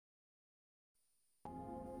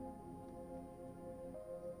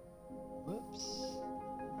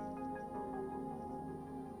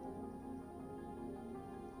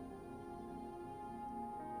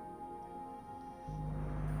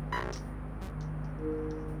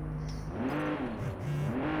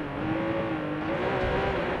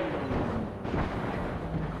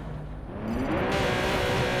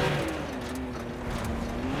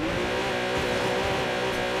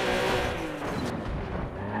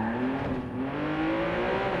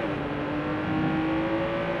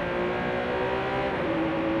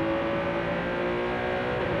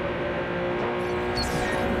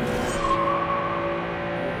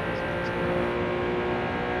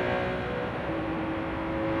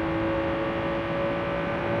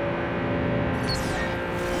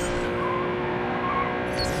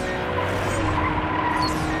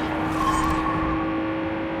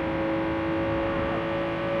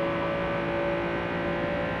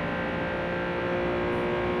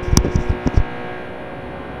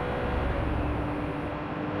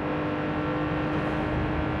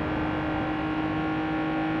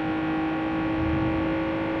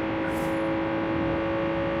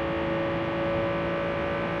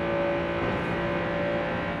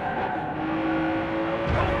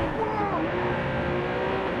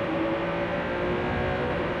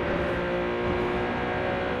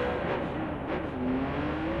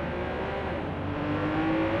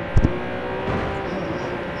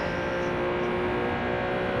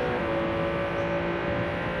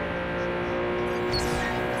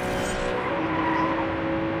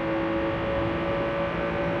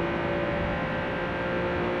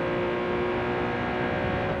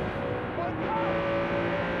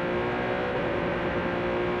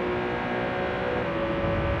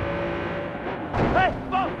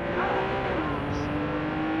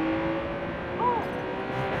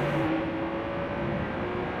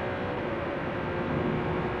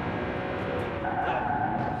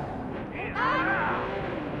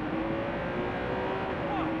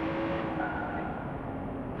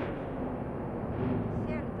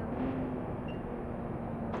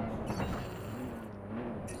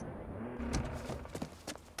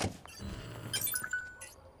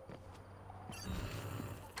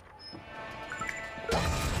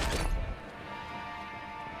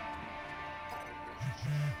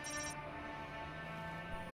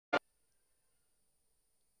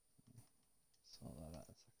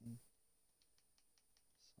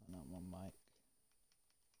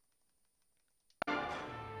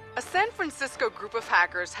San Francisco group of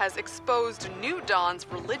hackers has exposed New Dawn's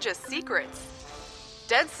religious secrets.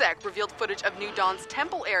 DedSec revealed footage of New Dawn's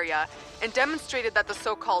temple area and demonstrated that the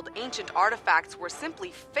so-called ancient artifacts were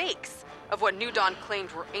simply fakes of what New Dawn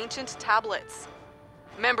claimed were ancient tablets.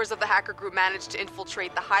 Members of the hacker group managed to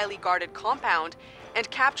infiltrate the highly guarded compound and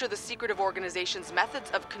capture the secretive organization's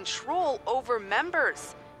methods of control over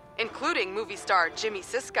members, including movie star Jimmy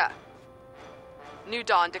Siska. New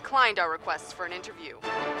Dawn declined our requests for an interview.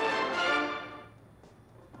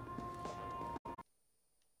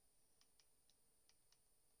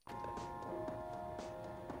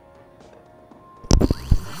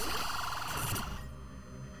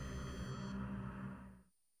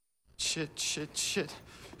 Shit.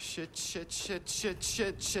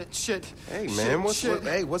 Hey, man,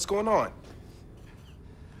 what's going on?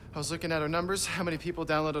 I was looking at our numbers, how many people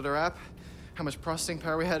downloaded our app, how much processing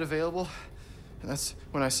power we had available, and that's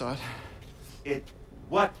when I saw it.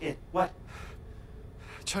 What? A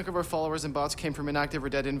chunk of our followers and bots came from inactive or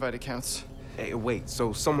dead invite accounts. Hey, wait,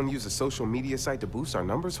 so someone used a social media site to boost our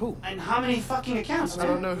numbers? Who? And how many fucking accounts, man? I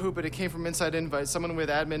don't know who, but it came from inside invite, someone with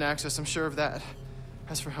admin access, I'm sure of that.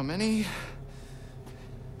 As for how many...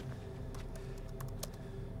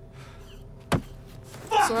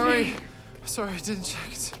 Sorry, I didn't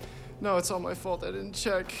check. No, it's all my fault. I didn't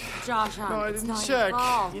check. Josh, no, I it's didn't not check. Your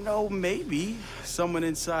fault. You know, maybe someone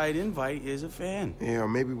inside Invite is a fan. Yeah, or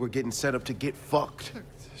maybe we're getting set up to get fucked.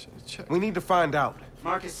 Check. We need to find out.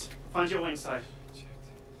 Marcus, find your way inside.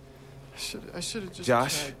 I should have just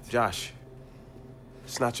checked. Josh,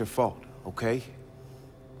 it's not your fault, okay?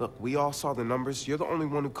 Look, we all saw the numbers. You're the only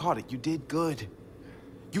one who caught it. You did good.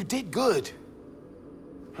 You did good.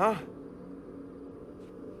 Huh?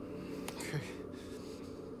 Okay.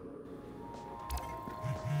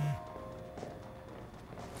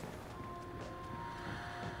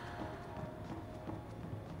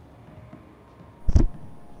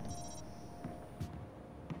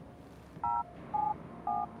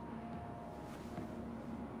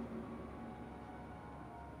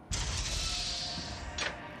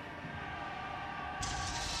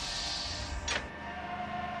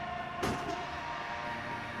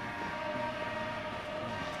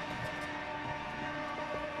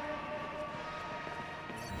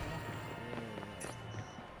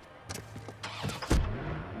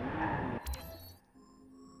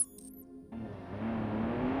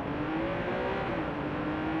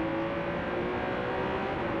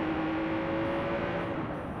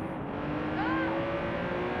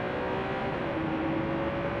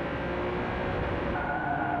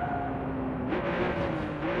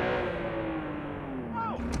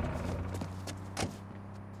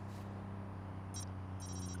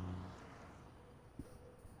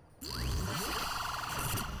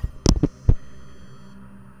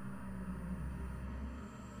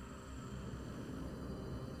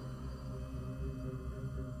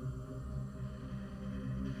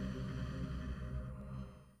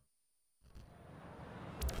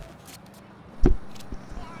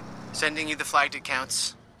 Sending you the flagged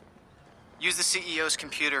accounts. Use the CEO's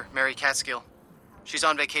computer, Mary Catskill. She's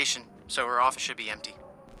on vacation, so her office should be empty.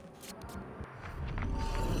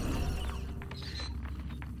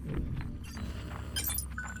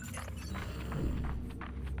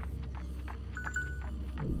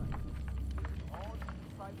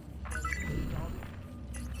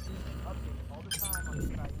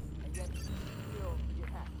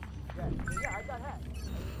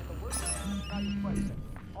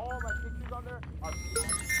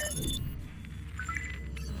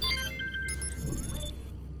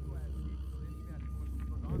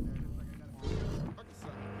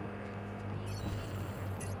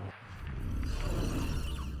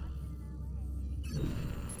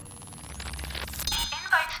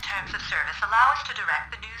 Allow us to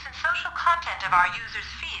direct the news and social content of our users'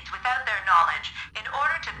 feeds without their knowledge in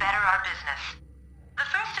order to better our business. The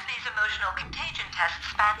first of these emotional contagion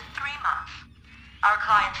tests spanned 3 months. Our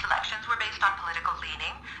client selections were based on political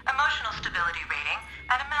leaning, emotional stability rating,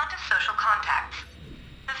 and amount of social contacts.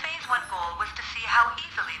 The Phase 1 goal was to see how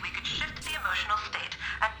easily we could shift the emotional state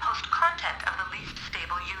and post content of the least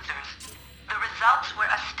stable users. The results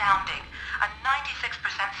were astounding, a 96%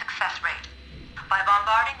 success rate. By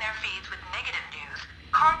bombarding their feeds with negative news,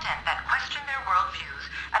 content that questioned their worldviews,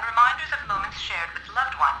 and reminders of moments shared with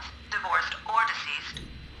loved ones, divorced or deceased,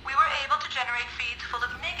 we were able to generate feeds full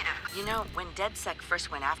of negative... You know, when DedSec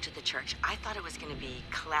first went after the church, I thought it was going to be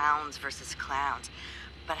clowns versus clowns.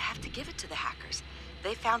 But I have to give it to the hackers.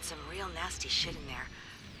 They found some real nasty shit in there.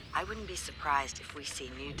 I wouldn't be surprised if we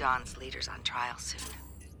see New Dawn's leaders on trial soon.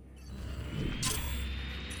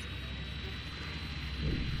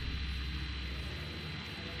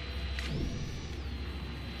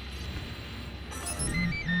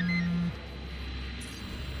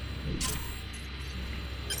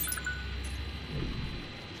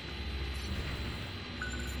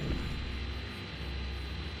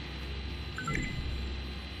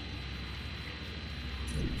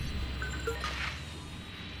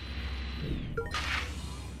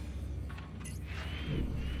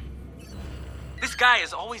 guy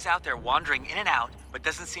is always out there wandering in and out, but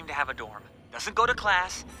doesn't seem to have a dorm. Doesn't go to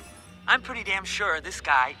class. I'm pretty damn sure this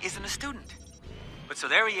guy isn't a student. But so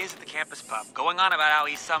there he is at the campus pub, going on about how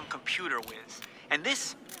he's some computer whiz. And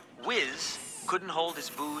this whiz couldn't hold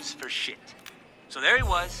his booze for shit. So there he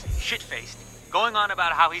was, shit-faced, going on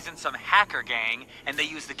about how he's in some hacker gang and they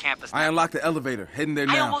use the campus. I unlocked the elevator, heading there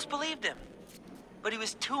now. I almost believed him. But he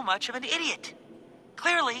was too much of an idiot.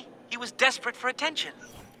 Clearly, he was desperate for attention.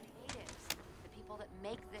 The people that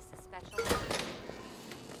make this a special.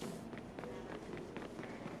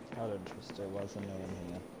 How interesting was in here.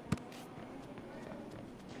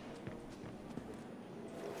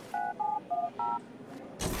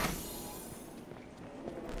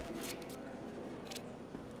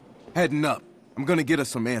 Heading up. I'm gonna get us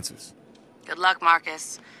some answers. Good luck,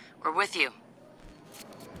 Marcus. We're with you.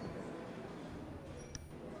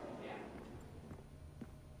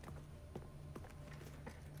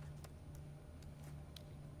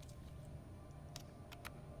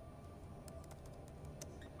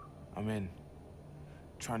 I'm in.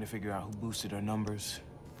 Trying to figure out who boosted our numbers.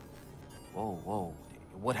 Whoa.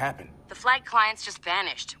 What happened? The flag clients just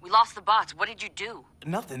vanished. We lost the bots. What did you do?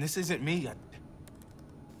 Nothing. This isn't me.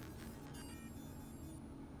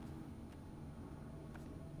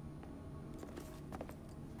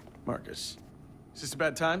 Marcus, is this a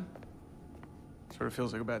bad time? Sort of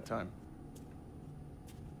feels like a bad time.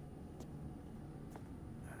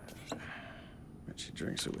 Bet she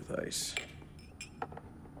drinks it with ice.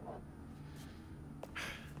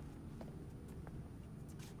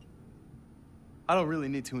 I don't really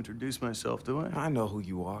need to introduce myself, do I? I know who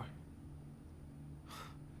you are.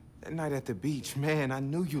 That night at the beach, man, I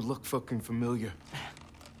knew you looked fucking familiar.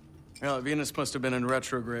 Well, Venus must have been in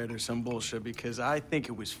retrograde or some bullshit because I think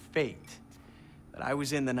it was fate that I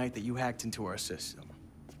was in the night that you hacked into our system.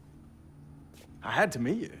 I had to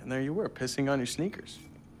meet you, and there you were, pissing on your sneakers.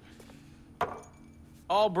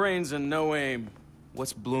 All brains and no aim.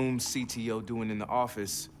 What's Bloom's CTO doing in the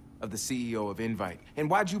office of the CEO of Invite? And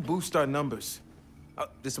why'd you boost our numbers?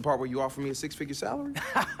 This the part where you offer me a six-figure salary?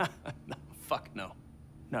 No, fuck no.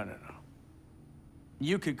 No.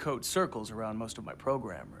 You could code circles around most of my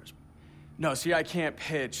programmers. No, see, I can't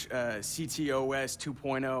pitch CTOS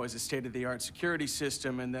 2.0 as a state-of-the-art security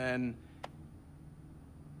system and then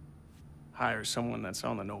hire someone that's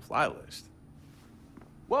on the no-fly list.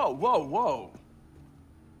 Whoa.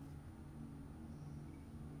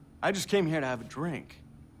 I just came here to have a drink.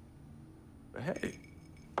 But hey,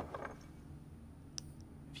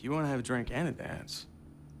 if you want to have a drink and a dance,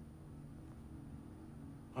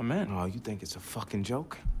 I'm in. Oh, you think it's a fucking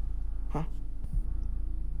joke? Huh?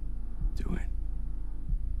 Do it.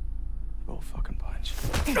 Roll fucking punch.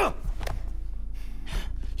 You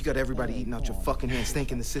got everybody eating out your fucking hands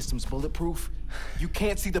thinking the system's bulletproof? You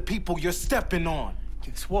can't see the people you're stepping on.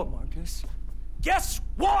 Guess what, Marcus? Guess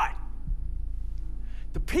what?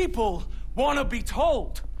 The people want to be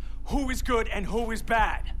told who is good and who is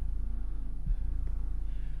bad.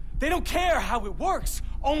 They don't care how it works,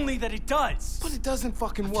 only that it does. But it doesn't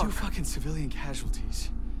fucking work. A few fucking civilian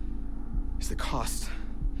casualties is the cost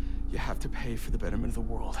you have to pay for the betterment of the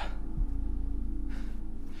world.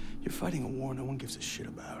 You're fighting a war no one gives a shit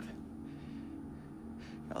about.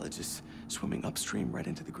 Y'all are just swimming upstream right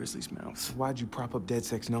into the grizzly's mouth. So why'd you prop up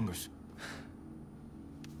DedSec's numbers?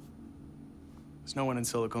 There's no one in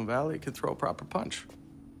Silicon Valley who could throw a proper punch.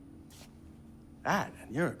 That,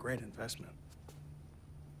 and you're a great investment.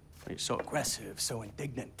 You're so aggressive, so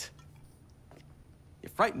indignant. You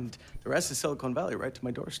frightened the rest of Silicon Valley right to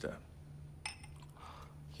my doorstep.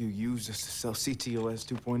 You used us to sell CTOS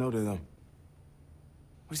 2.0 to them.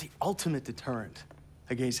 It was the ultimate deterrent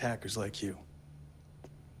against hackers like you.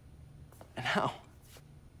 And now,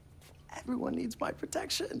 everyone needs my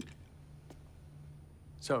protection.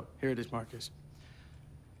 So, here it is, Marcus.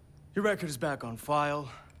 Your record is back on file.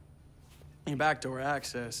 Your backdoor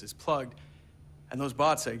access is plugged. And those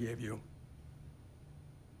bots I gave you,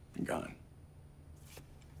 they're gone.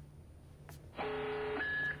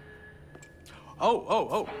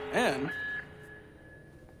 Oh, and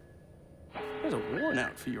there's a warrant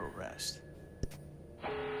out for your arrest.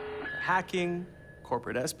 Hacking,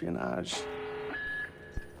 corporate espionage,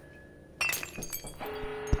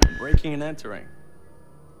 breaking and entering.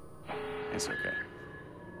 It's okay.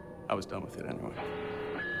 I was done with it anyway.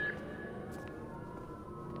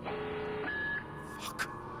 Fuck.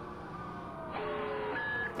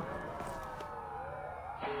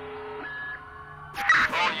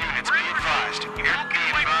 All units be advised. Be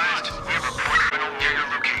advised. We have a criminal near your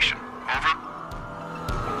location. Over.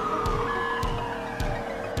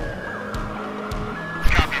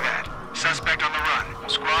 Copy that. Suspect on the run.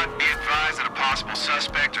 Squad, be advised that a posse possible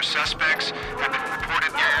suspect or suspects have been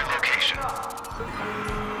reported near your location.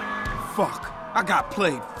 Fuck. I got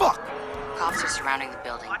played. Fuck. Cops are surrounding the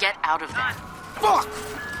building. Get out of there. Fuck!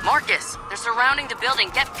 Marcus, they're surrounding the building.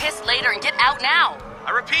 Get pissed later and get out now.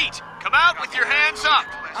 I repeat, come out with your hands up.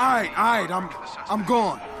 All right, I'm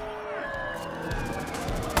gone.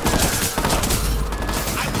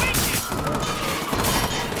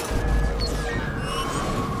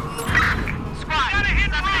 Squad,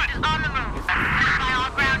 suspect is on the move. By all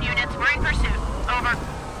ground units, we're in pursuit. Over.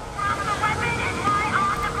 The weapon is high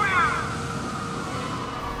on the ground.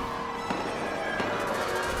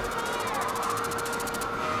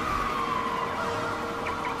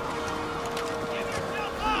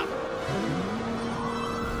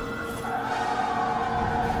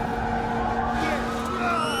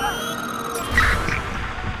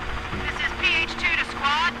 This is PH2 to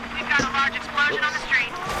squad. We've got a large explosion on the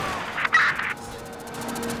street.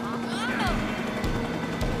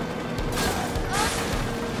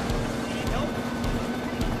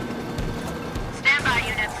 Stand by,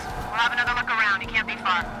 units. We'll have another look around. He can't be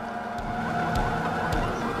far.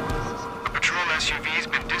 A patrol SUV has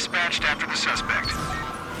been dispatched after the suspect.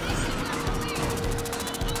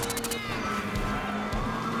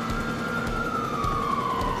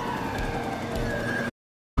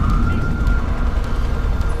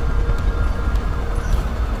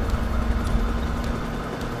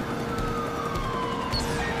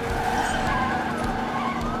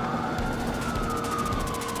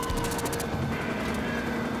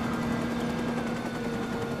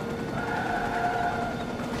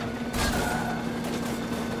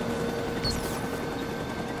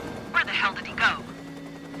 Where the hell did he go?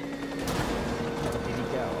 Did he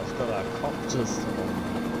go? I've got a cop just We're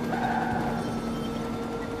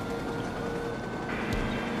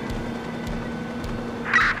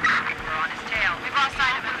on his tail. We've lost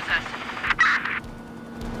sight of him.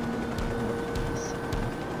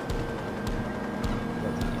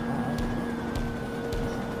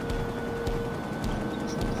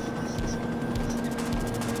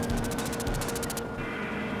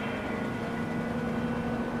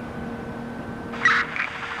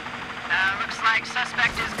 Looks like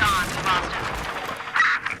suspect is gone to Boston.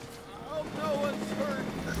 Oh, no one's hurt.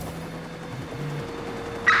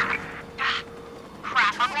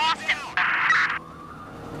 Crap, I lost him.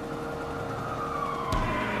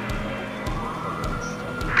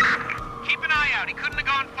 Keep an eye out. He couldn't have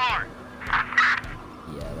gone far.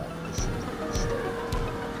 yeah, that is a mistake.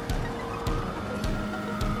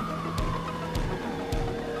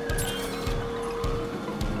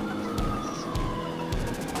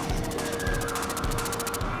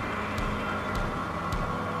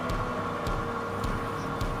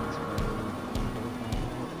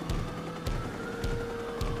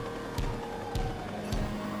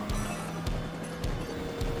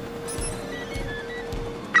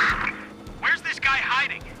 Where's this guy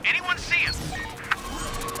hiding? Anyone see him?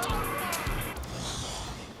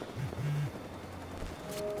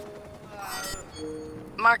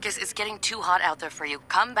 Marcus, it's getting too hot out there for you.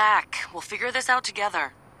 Come back. We'll figure this out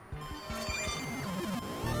together.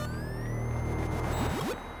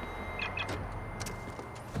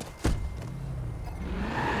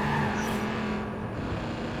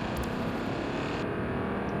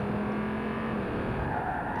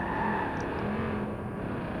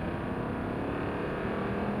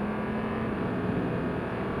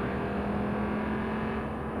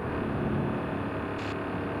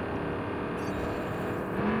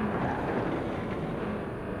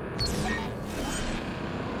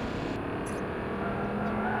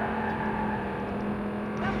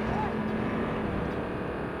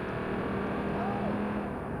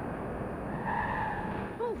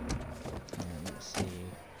 Let's see.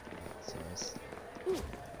 Serious.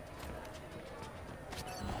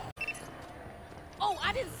 Oh,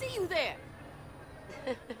 I didn't see you there.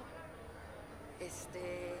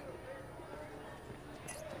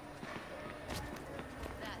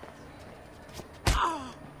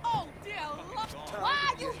 Oh, dear Lord. Why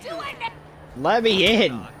are you doing that? Let me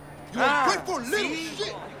in!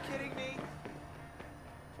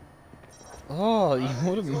 Oh, you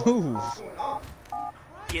wanna move?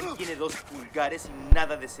 ¿Quién tiene 2 pulgares y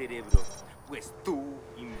nada de cerebro? Pues tú,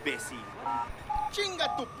 imbécil.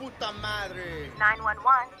 Chinga tu puta madre.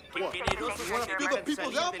 911. Qué generoso You wanna se be the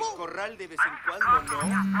people's salir del elbow? corral de vez en cuando, ¿no?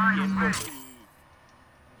 Bien por ti.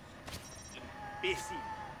 Imbécil.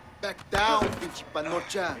 Back down, pinche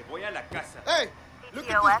panocha. Me voy a la casa. Hey, look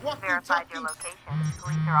at COS this walking verified your talking. location.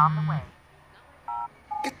 Police are on the way.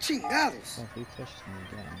 ¿Qué chingados? Oh, he pushed me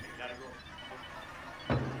down.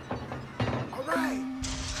 All right.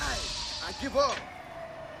 I give up.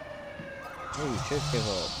 Hey, you should give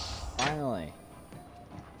up. Finally.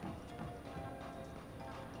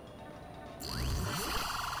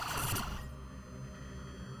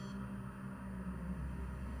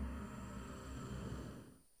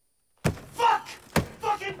 Fuck!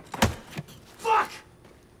 Fucking... Fuck!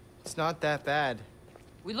 It's not that bad.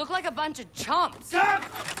 We look like a bunch of chumps. God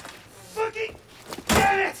fucking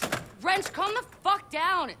damn it! Wrench, calm the fuck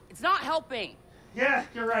down. It's not helping. Yeah,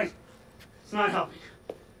 you're right. It's not helping.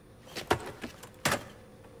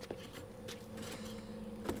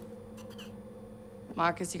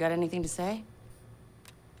 Marcus, you got anything to say?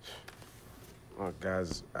 Look,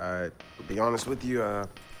 guys, to be honest with you,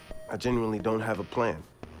 I genuinely don't have a plan.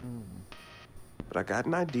 But I got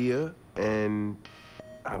an idea, and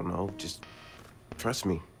I don't know, just trust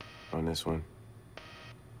me on this one.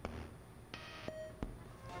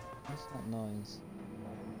 What's that noise?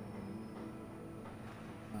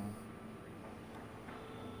 Oh.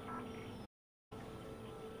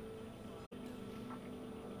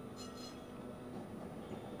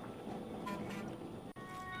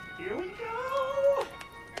 Here we go!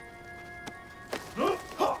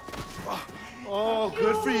 Oh,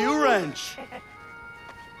 good for you, Wrench.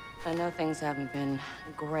 I know things haven't been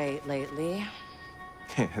great lately,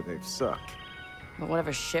 Yeah, they've sucked. but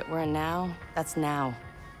whatever shit we're in now, that's now.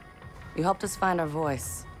 You helped us find our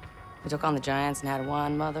voice. We took on the Giants and had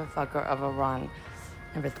one motherfucker of a run.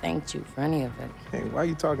 Never thanked you for any of it. Hey, why are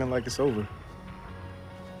you talking like it's over?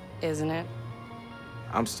 Isn't it?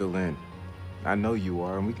 I'm still in. I know you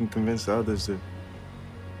are, and we can convince the others that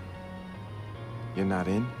you're not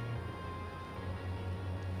in.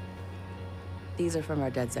 These are from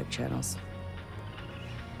our DedSec channels.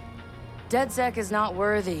 DedSec is not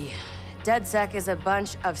worthy. DedSec is a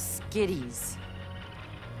bunch of skitties.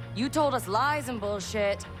 You told us lies and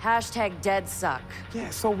bullshit. Hashtag DedSuck. Yeah,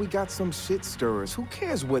 so we got some shit stirrers. Who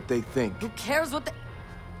cares what they think? Who cares what the...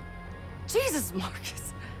 Jesus,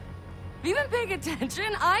 Marcus. Have you been paying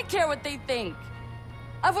attention? I care what they think.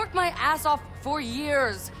 I've worked my ass off for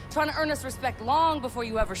years, trying to earn this respect long before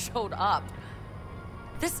you ever showed up.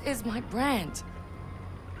 This is my brand.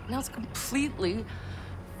 Now it's completely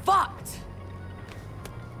fucked.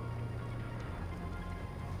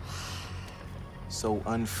 So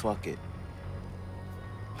unfuck it.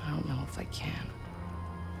 I don't know if I can.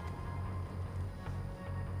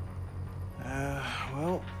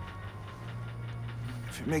 Well,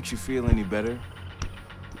 if it makes you feel any better,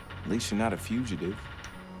 at least you're not a fugitive.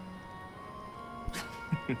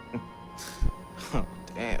 Oh,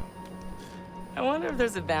 damn. I wonder if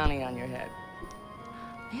there's a bounty on your head.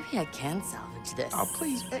 Maybe I can salvage this. Oh,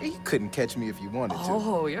 please, man, you couldn't catch me if you wanted to.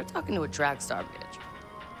 Oh, you're talking to a track star, bitch.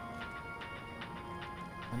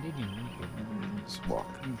 When did you meet him? Just walk.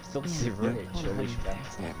 You filthy rich.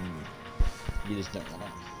 You just don't want to.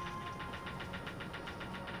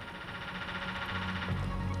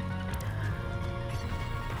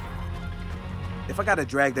 If I gotta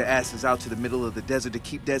drag their asses out to the middle of the desert to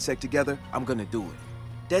keep DedSec together, I'm gonna do it.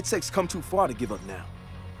 DedSec's come too far to give up now.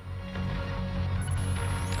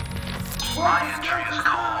 My entry is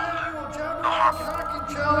called the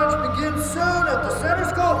Hacking challenge begins soon at the center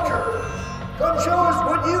sculpture. Come show us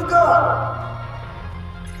what you got.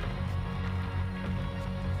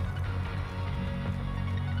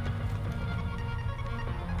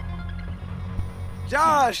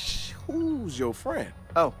 Josh, who's your friend?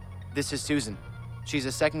 Oh, this is Susan. She's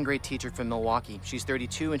a second-grade teacher from Milwaukee. She's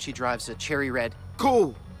 32 and she drives a cherry red.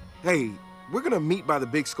 Cool. Hey, we're gonna meet by the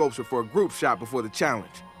big sculpture for a group shot before the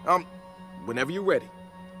challenge. Whenever you're ready.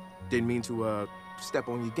 Didn't mean to, step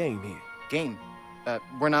on your game here. Game?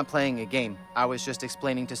 We're not playing a game. I was just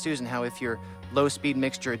explaining to Susan how if your low-speed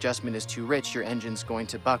mixture adjustment is too rich, your engine's going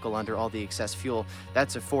to buckle under all the excess fuel.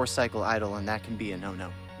 That's a 4-cycle idle, and that can be a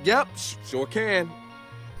no-no. Yep, sure can.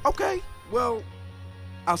 Okay, well,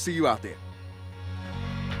 I'll see you out there.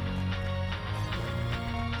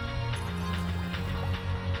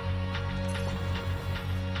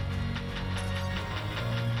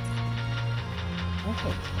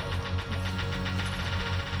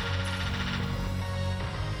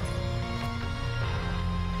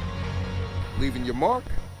 Leaving your mark,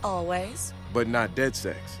 Always. but not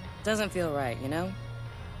DedSec. Doesn't feel right, you know?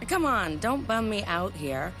 Come on, don't bum me out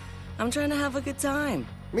here. I'm trying to have a good time.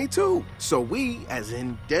 Me too. So we, as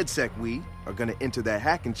in DedSec we, are gonna enter that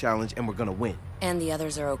hacking challenge and we're gonna win. And the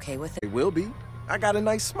others are okay with it? They will be. I got a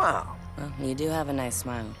nice smile. Well, you do have a nice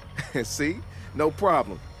smile. See? No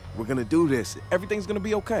problem. We're gonna do this. Everything's gonna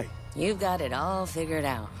be okay. You've got it all figured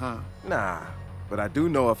out, huh? Nah, but I do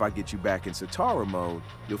know if I get you back in Satara mode,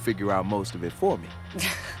 you'll figure out most of it for me.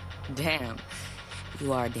 Damn.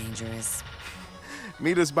 You are dangerous.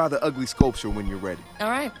 Meet us by the ugly sculpture when you're ready. All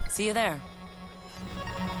right, see you there.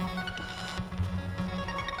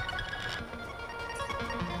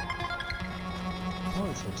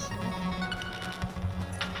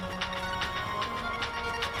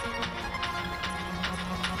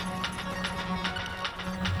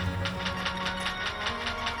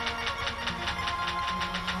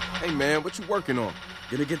 Hey man, what you working on?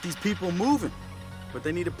 Gonna get these people moving. But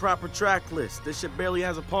they need a proper track list. This shit barely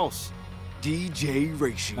has a pulse. DJ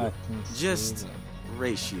Ratio. Just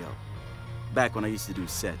Ratio. Back when I used to do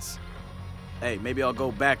sets. Hey, maybe I'll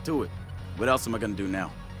go back to it. What else am I gonna do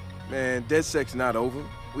now? Man, DedSec's not over.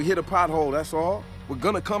 We hit a pothole, that's all. We're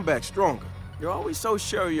gonna come back stronger. You're always so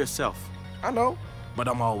sure of yourself. I know, but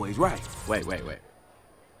I'm always right. Wait.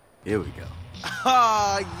 Here we go.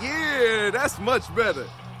 Ah, yeah, that's much better.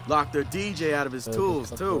 Lock their DJ out of his tools,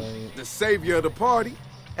 too. The savior of the party.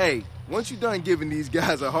 Hey, once you're done giving these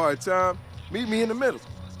guys a hard time, meet me in the middle.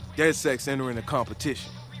 DedSec's entering a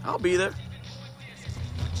competition. I'll be there.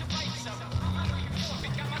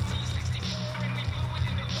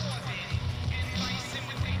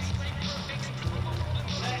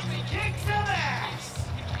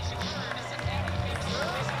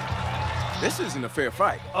 This isn't a fair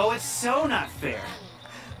fight. Oh, it's so not fair.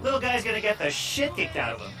 Little guy's gonna get the shit kicked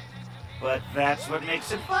out of him. But that's what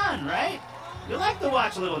makes it fun, right? You like to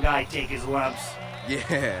watch a little guy take his lumps.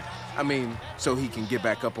 Yeah, I mean, so he can get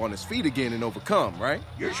back up on his feet again and overcome, right?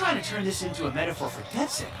 You're trying to turn this into a metaphor for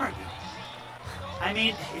DedSec, aren't you? I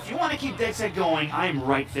mean, if you want to keep DedSec going, I'm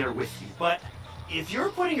right there with you. But if you're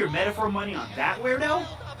putting your metaphor money on that weirdo,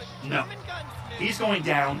 no. He's going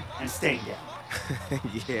down and staying down.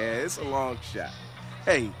 Yeah, it's a long shot.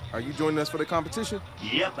 Hey, are you joining us for the competition?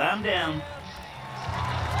 Yep, I'm down.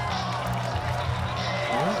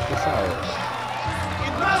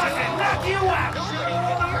 I can knock you out!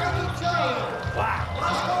 Wow.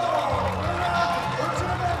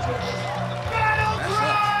 Battle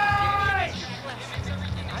cry!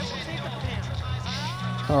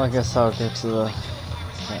 Oh, I guess I'll go to the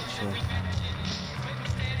capture.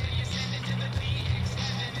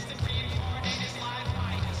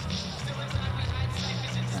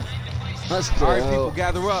 Let's go. All right, people,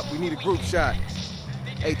 gather up. We need a group shot.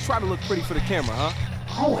 Hey, try to look pretty for the camera, huh?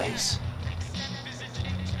 Always.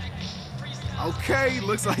 Okay,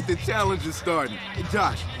 looks like the challenge is starting. Hey,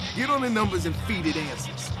 Josh, get on the numbers and feed it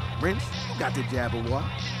answers. Wrench, you got the Jabberwock.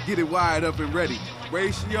 Get it wired up and ready.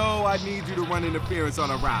 Ratio, I need you to run interference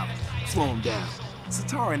on a route. Slow him down.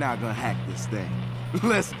 Satara and I are gonna hack this thing.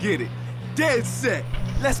 Let's get it. DedSec.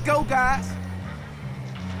 Let's go, guys.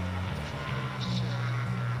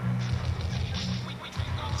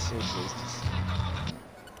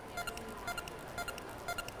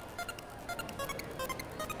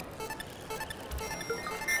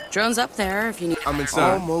 Drone's up there if you need. I'm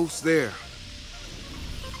inside. Almost there.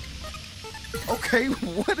 Okay,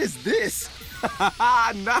 what is this?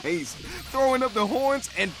 Nice. Throwing up the horns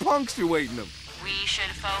and punctuating them. We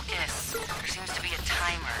should focus. There seems to be a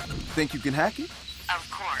timer. Think you can hack it? Of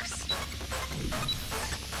course.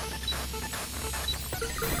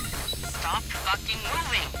 Stop fucking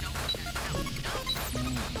moving.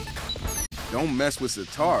 Don't mess with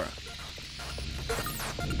Satara.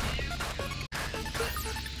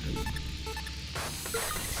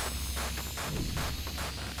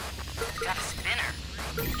 Got a spinner.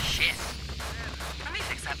 Shit. Let me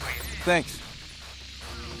fix that for you. Thanks.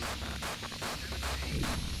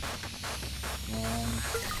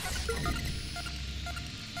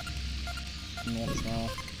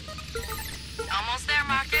 Almost there,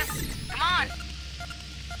 Marcus. Come on.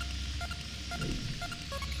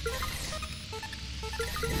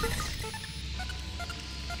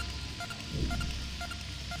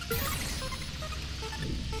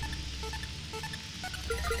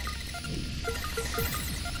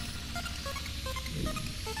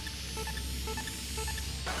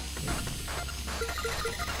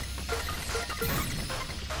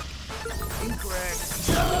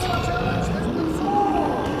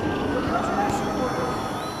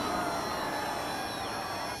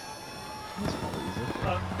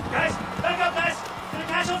 Guys, back up, guys! It's gonna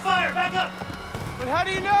catch on fire! Back up! But how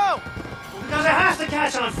do you know? Because it has to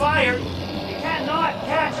catch on fire! It can't not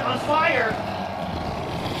catch on fire!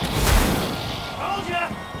 Told ya!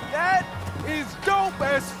 That is dope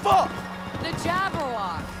as fuck! The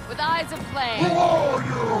Jabberwock with eyes of flame. Who are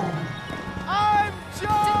you? I'm John!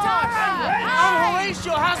 I'm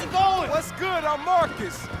Horatio, how's it going? What's good? I'm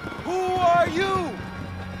Marcus. Who are you?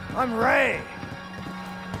 I'm Ray.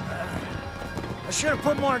 I should have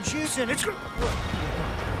put more juice in. It's...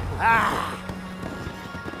 Ah!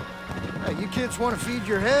 Hey, you kids want to feed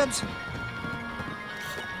your heads?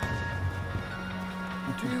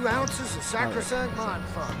 2 ounces of sacrosanct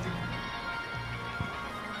mindfuck.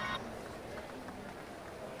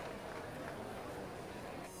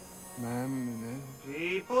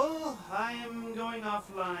 People, I am going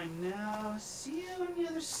offline now. See you on the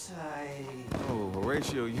other side. Oh,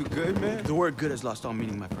 Horatio, you good, man? The word good has lost all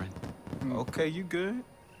meaning, my friend. Okay, you good?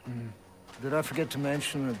 Did I forget to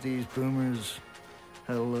mention that these boomers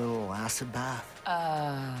had a little acid bath?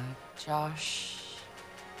 Josh.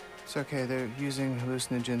 It's okay, they're using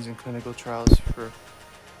hallucinogens in clinical trials for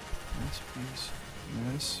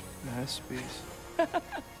mass.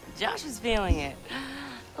 Josh is feeling it.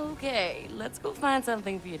 Okay, let's go find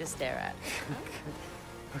something for you to stare at.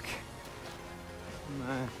 Okay.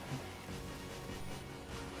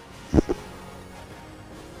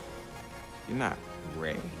 You're not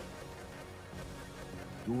Ray.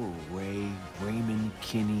 You're Raymond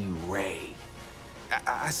Kinney Ray.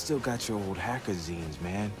 I still got your old hacker zines,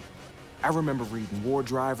 man. I remember reading War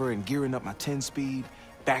Driver and gearing up my 10-speed,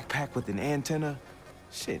 backpack with an antenna.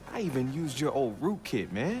 Shit, I even used your old root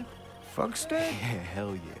kit, man. Fuck stick? Yeah,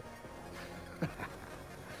 hell yeah.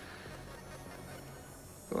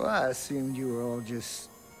 Well, I assumed you were all just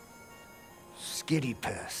skitty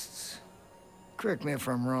pests. Correct me if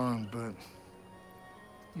I'm wrong, but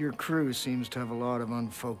your crew seems to have a lot of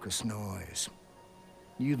unfocused noise.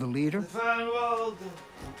 You the leader?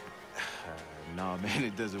 Nah, man,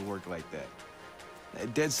 it doesn't work like that.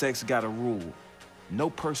 DedSec's got a rule. No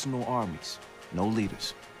personal armies, no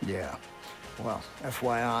leaders. Yeah. Well,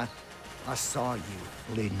 FYI, I saw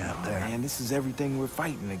you leading out there. Man, this is everything we're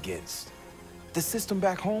fighting against. The system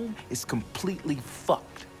back home is completely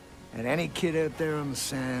fucked. And any kid out there on the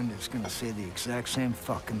sand is gonna say the exact same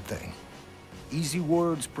fucking thing. Easy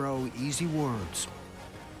words, bro, easy words.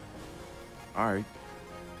 All right.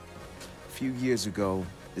 A few years ago,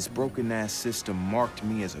 this broken-ass system marked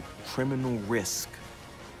me as a criminal risk.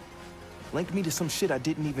 Linked me to some shit I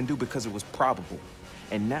didn't even do because it was probable.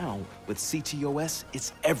 And now, with CTOS,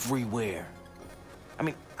 it's everywhere. I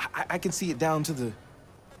mean, I can see it down to the...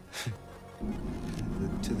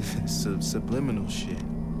 to the subliminal shit.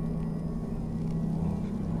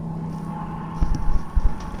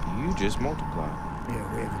 You just multiplied.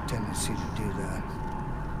 Yeah, we have a tendency to do that.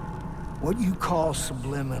 What you call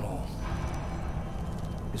subliminal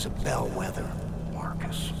is a bellwether,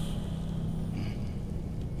 Marcus.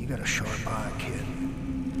 You got a sharp eye, kid.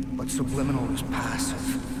 But subliminal is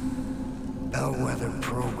passive. Bellwether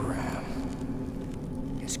program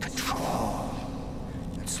is control.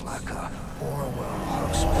 It's like a Orwell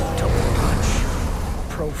hospital punch.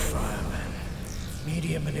 Profiling,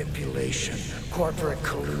 media manipulation, corporate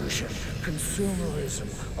collusion, consumerism,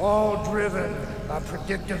 all driven by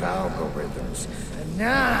predictive algorithms. And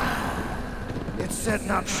now, it's setting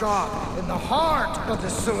up shop in the heart of the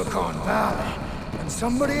Silicon Valley. And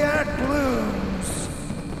somebody at Bloom's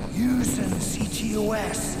using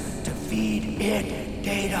CTOS to feed it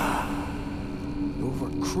data. You're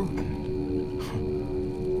recruiting.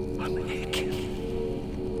 I'm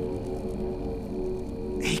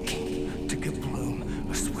aching to give Bloom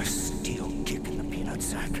a swift steel kick in the peanut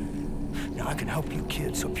sack. Now I can help you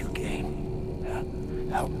kids up your game.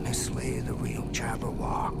 Help me slay the real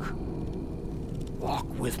Jabberwock. Walk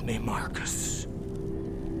with me, Marcus.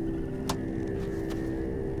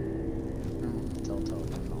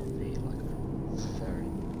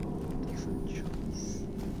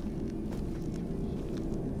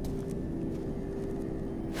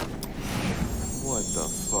 What the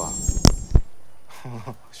fuck?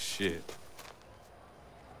 Oh, shit.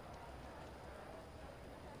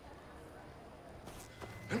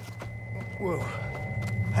 Whoa.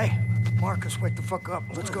 Hey, Marcus, wake the fuck up.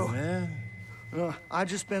 Let's go. Man. I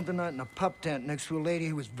just spent the night in a pup tent next to a lady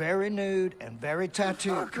who was very nude and very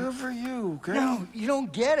tattooed. Good for you, girl. No, you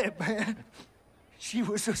don't get it, man. She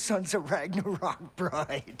was the Sons of Ragnarok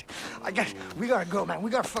bride. We gotta go, man. We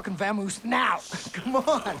gotta fucking vamoose now. Come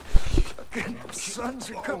on. Fucking sons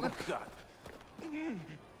are coming. Oh, God.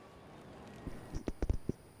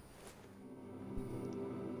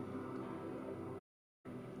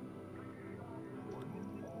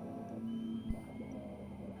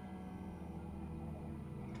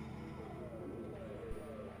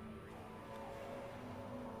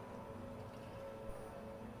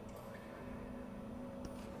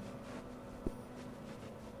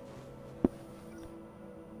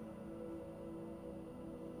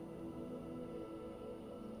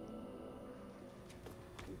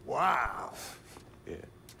 Wow. Yeah.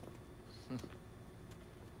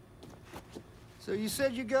 So you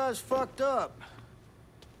said you guys fucked up.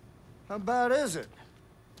 How bad is it?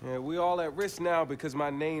 Yeah, we all at risk now because my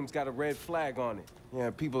name's got a red flag on it. Yeah,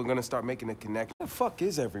 people are gonna start making a connection. Where the fuck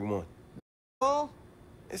is everyone? Oh?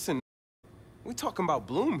 It's a... We talking about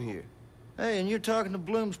Bloom here. Hey, and you're talking to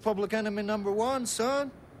Bloom's public enemy #1, son?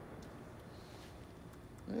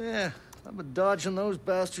 Yeah, I've been dodging those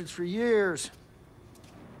bastards for years.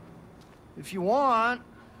 If you want,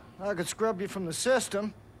 I could scrub you from the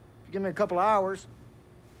system. If you give me a couple hours.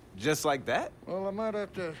 Just like that? Well, I might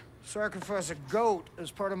have to sacrifice a goat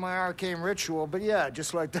as part of my arcane ritual, but yeah,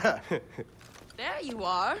 just like that. There you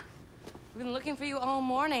are. We've been looking for you all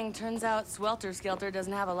morning. Turns out Swelter Skelter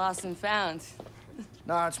doesn't have a lost and found.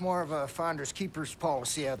 No, it's more of a finders keepers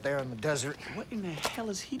policy out there in the desert. What in the hell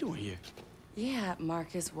is he doing here? Yeah,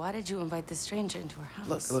 Marcus, why did you invite this stranger into our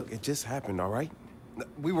house? Look, it just happened, all right?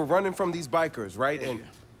 We were running from these bikers, right? And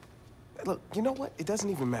look, you know what? It doesn't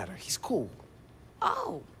even matter. He's cool.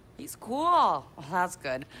 Oh, he's cool. Well, that's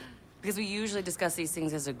good. Because we usually discuss these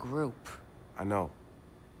things as a group. I know.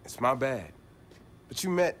 It's my bad. But you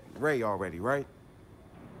met Ray already, right?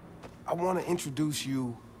 I want to introduce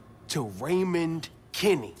you to Raymond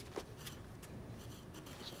Kinney.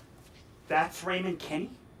 That's Raymond Kinney?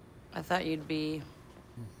 I thought you'd be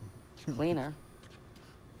cleaner.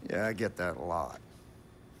 Yeah, I get that a lot.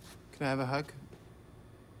 Can I have a hug?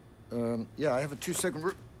 Yeah, I have a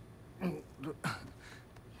 2-second...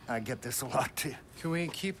 I get this a lot, too. Can we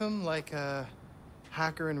keep him like a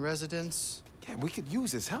hacker in residence? Yeah, we could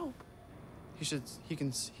use his help. He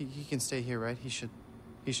can stay here, right? He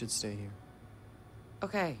should stay here.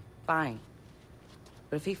 Okay, fine.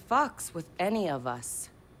 But if he fucks with any of us,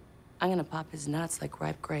 I'm gonna pop his nuts like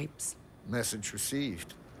ripe grapes. Message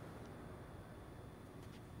received.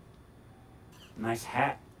 Nice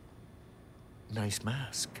hat. Nice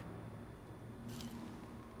mask.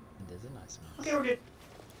 It is a nice one. Okay, we're good.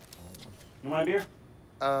 You want a beer?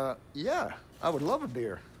 Yeah. I would love a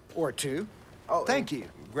beer. Or two. Oh, thank you.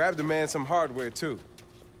 Grab the man some hardware, too.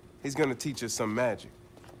 He's gonna teach us some magic.